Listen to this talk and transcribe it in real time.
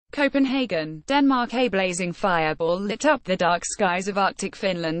Copenhagen, Denmark. A blazing fireball lit up the dark skies of Arctic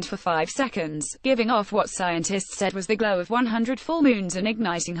Finland for 5 seconds, giving off what scientists said was the glow of 100 full moons and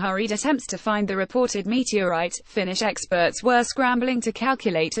igniting hurried attempts to find the reported meteorite. Finnish experts were scrambling to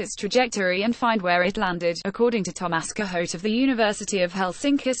calculate its trajectory and find where it landed, according to Thomas Cahote of the University of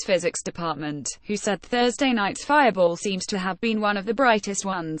Helsinki's physics department, who said Thursday night's fireball seems to have been one of the brightest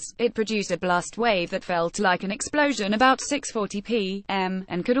ones. It produced a blast wave that felt like an explosion about 6:40 p.m.,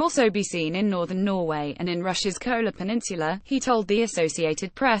 and could also be seen in northern Norway and in Russia's Kola Peninsula, he told the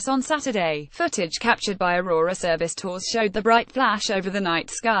Associated Press on Saturday. Footage captured by Aurora service tours showed the bright flash over the night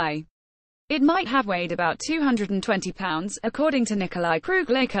sky. It might have weighed about 220 pounds, according to Nikolai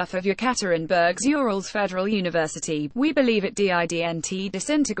Kruglikov of Yekaterinburg's Urals Federal University. We believe it didn't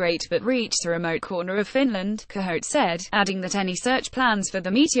disintegrate but reached a remote corner of Finland, Cahote said, adding that any search plans for the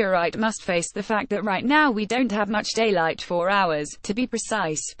meteorite must face the fact that right now we don't have much daylight, 4 hours, to be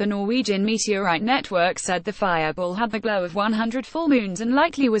precise. The Norwegian Meteorite Network said the fireball had the glow of 100 full moons and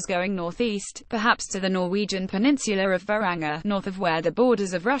likely was going northeast, perhaps to the Norwegian peninsula of Varanger, north of where the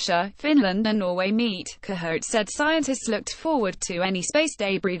borders of Russia, Finland and Norway meet. Cahote said scientists looked forward to any space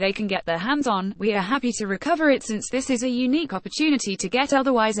debris they can get their hands on. We are happy to recover it since this is a unique opportunity to get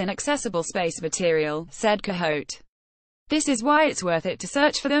otherwise inaccessible space material, said Cahote. This is why it's worth it to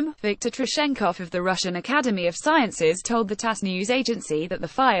search for them. Viktor Trushenkov of the Russian Academy of Sciences told the TASS news agency that the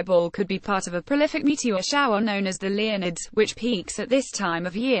fireball could be part of a prolific meteor shower known as the Leonids, which peaks at this time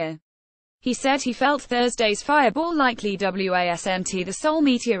of year. He said he felt Thursday's fireball likely wasn't the sole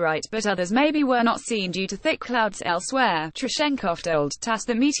meteorite, but others maybe were not seen due to thick clouds elsewhere. Trushenkov told TASS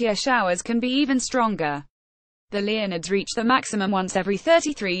that meteor showers can be even stronger. The Leonids reach the maximum once every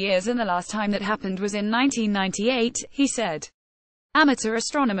 33 years and the last time that happened was in 1998, he said. Amateur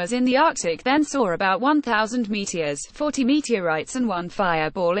astronomers in the Arctic then saw about 1,000 meteors, 40 meteorites and 1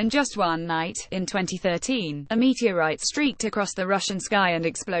 fireball in just one night. In 2013, a meteorite streaked across the Russian sky and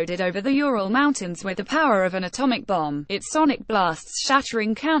exploded over the Ural Mountains with the power of an atomic bomb, its sonic blasts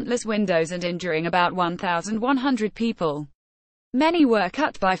shattering countless windows and injuring about 1,100 people. Many were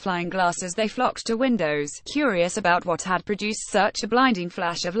cut by flying glass as they flocked to windows. Curious about what had produced such a blinding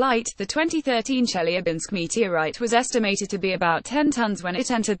flash of light, the 2013 Chelyabinsk meteorite was estimated to be about 10 tons when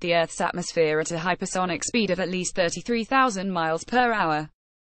it entered the Earth's atmosphere at a hypersonic speed of at least 33,000 miles per hour.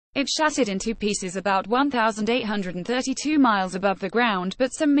 It shattered into pieces about 1,832 miles above the ground,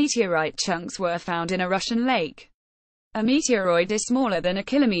 but some meteorite chunks were found in a Russian lake. A meteoroid is smaller than a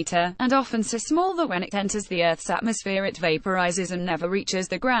kilometer, and often so small that when it enters the Earth's atmosphere it vaporizes and never reaches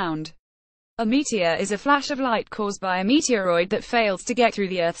the ground. A meteor is a flash of light caused by a meteoroid that fails to get through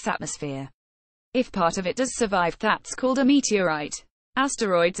the Earth's atmosphere. If part of it does survive, that's called a meteorite.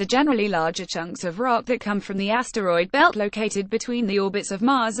 Asteroids are generally larger chunks of rock that come from the asteroid belt located between the orbits of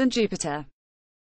Mars and Jupiter.